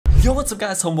Yo, what's up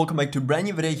guys, and welcome back to a brand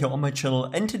new video here on my channel.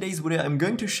 In today's video I'm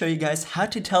going to show you guys how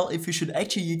to tell if you should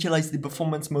actually utilize the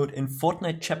performance mode in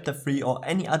Fortnite Chapter 3 or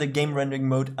any other game rendering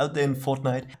mode out there in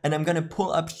Fortnite. And I'm gonna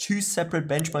pull up two separate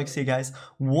benchmarks here guys,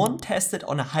 one tested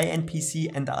on a high-end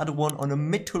PC and the other one on a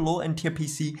mid to low-end tier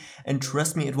PC, and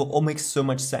trust me, it will all make so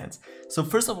much sense. So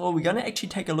first of all, we're gonna actually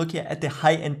take a look here at the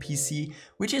high-end PC,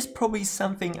 which is probably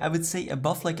something I would say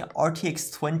above like an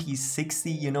RTX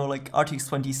 2060, you know, like RTX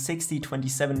 2060,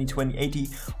 2070, 2080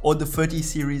 or the 30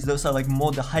 series. Those are like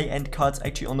more the high-end cards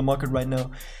actually on the market right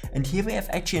now. And here we have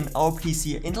actually in our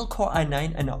PC Intel Core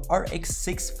i9 and a RX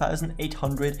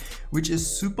 6800, which is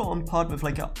super on par with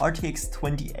like a RTX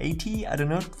 2080, I don't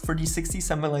know, 3060,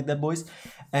 something like that, boys.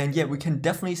 And yeah, we can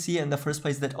definitely see in the first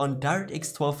place that on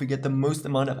DirectX 12 we get the most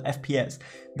amount of FPS.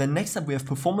 Then next up we have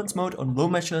performance mode on low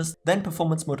meshes, then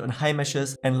performance mode on high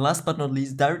meshes, and last but not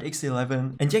least DirectX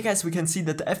 11. And yeah guys, we can see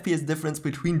that the FPS difference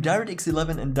between DirectX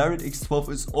 11 and DirectX 12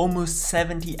 is almost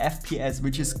 70 FPS,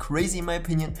 which is crazy in my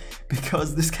opinion,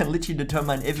 because this can literally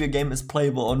determine if your game is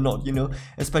playable or not, you know,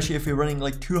 especially if you're running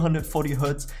like 240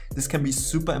 Hz, this can be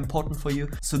super important for you.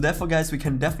 So therefore guys, we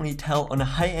can definitely tell on a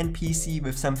high-end PC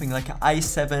with something like an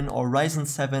i7 or Ryzen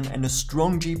 7 and a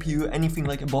strong GPU, anything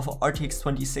like above a RTX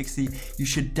 2060, you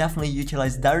should definitely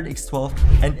utilize DirectX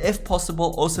 12, and if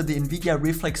possible also the Nvidia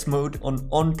Reflex Mode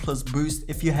on plus boost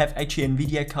if you have actually an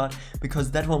Nvidia card,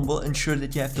 because that one will ensure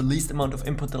that you have the least amount of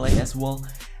input delay as well.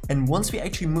 And once we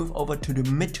actually move over to the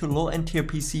mid to low end tier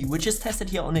PC, which is tested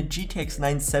here on a GTX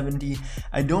 970,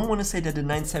 I don't want to say that the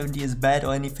 970 is bad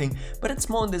or anything, but it's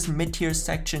more in this mid tier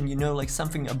section, you know, like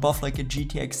something above like a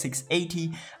GTX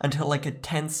 680 until like a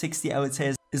 1060 I would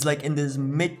say is like in this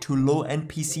mid to low end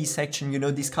PC section. You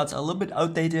know, these cards are a little bit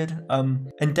outdated,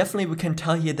 and definitely we can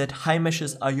tell here that high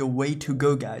meshes are your way to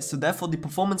go guys. So therefore the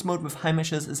performance mode with high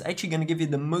meshes is actually going to give you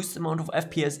the most amount of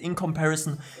FPS in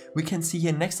comparison. We can see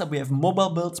here next up we have mobile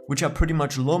builds, which are pretty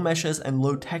much low meshes and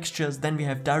low textures, then we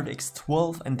have DirectX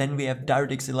 12, and then we have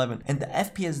DirectX 11, and the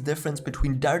FPS difference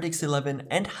between DirectX 11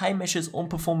 and high meshes on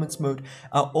performance mode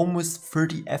are almost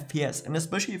 30 FPS, and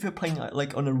especially if you're playing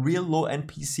like on a real low end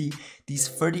PC, these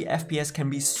 30 FPS can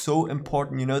be so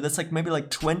important, you know. That's like maybe like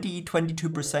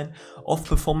 22% of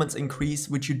performance increase,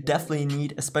 which you definitely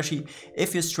need, especially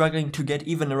if you're struggling to get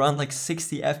even around like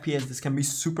 60 FPS. This can be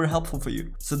super helpful for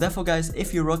you. So therefore guys,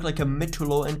 if you rock like a mid to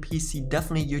low end PC,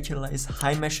 definitely utilize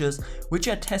high meshes, which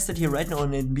are tested here right now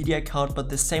on an Nvidia card, but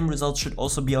the same results should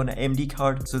also be on an AMD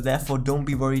card, so therefore don't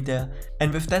be worried there.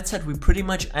 And with that said, we pretty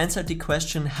much answered the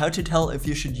question how to tell if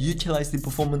you should utilize the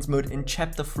performance mode in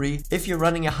Chapter 3. If you're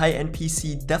running a high-end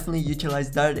PC, definitely utilize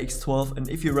DirectX 12, and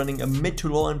if you're running a mid to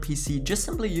low-end PC, just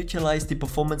simply utilize the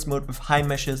performance mode with high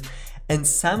meshes. And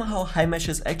somehow high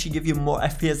meshes actually give you more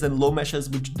FPS than low meshes,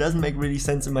 which doesn't make really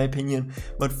sense in my opinion,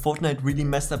 but Fortnite really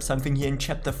messed up something here in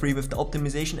Chapter 3 with the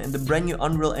optimization and the brand new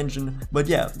Unreal Engine. But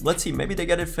yeah, let's see, maybe they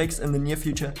get it fixed in the near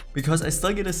future, because I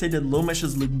still gotta say that low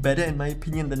meshes look better in my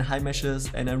opinion than high meshes,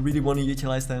 and I really want to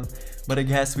utilize them. But I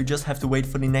guess we just have to wait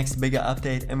for the next bigger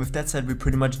update, and with that said, we're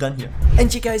pretty much done here.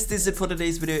 And yeah guys, this is it for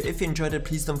today's video. If you enjoyed it,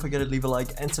 please don't forget to leave a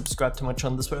like and subscribe to my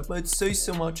channel. This would upload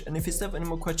so much, and if you still have any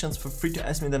more questions, feel free to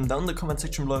ask me them down in the comment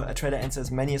section below. I try to answer as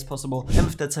many as possible. And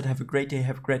with that said, have a great day,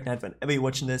 have a great night whenever you're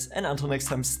watching this, and until next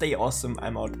time, stay awesome.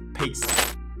 I'm out. Peace.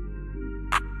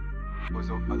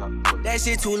 That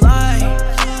shit too light.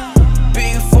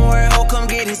 Big foreign hoe, come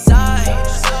get inside.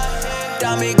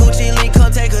 Diamond Gucci link,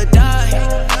 come take a dive.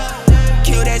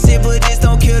 Kill that shit, but just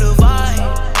don't kill the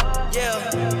vibe.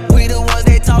 Yeah, we the ones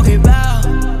they talking about.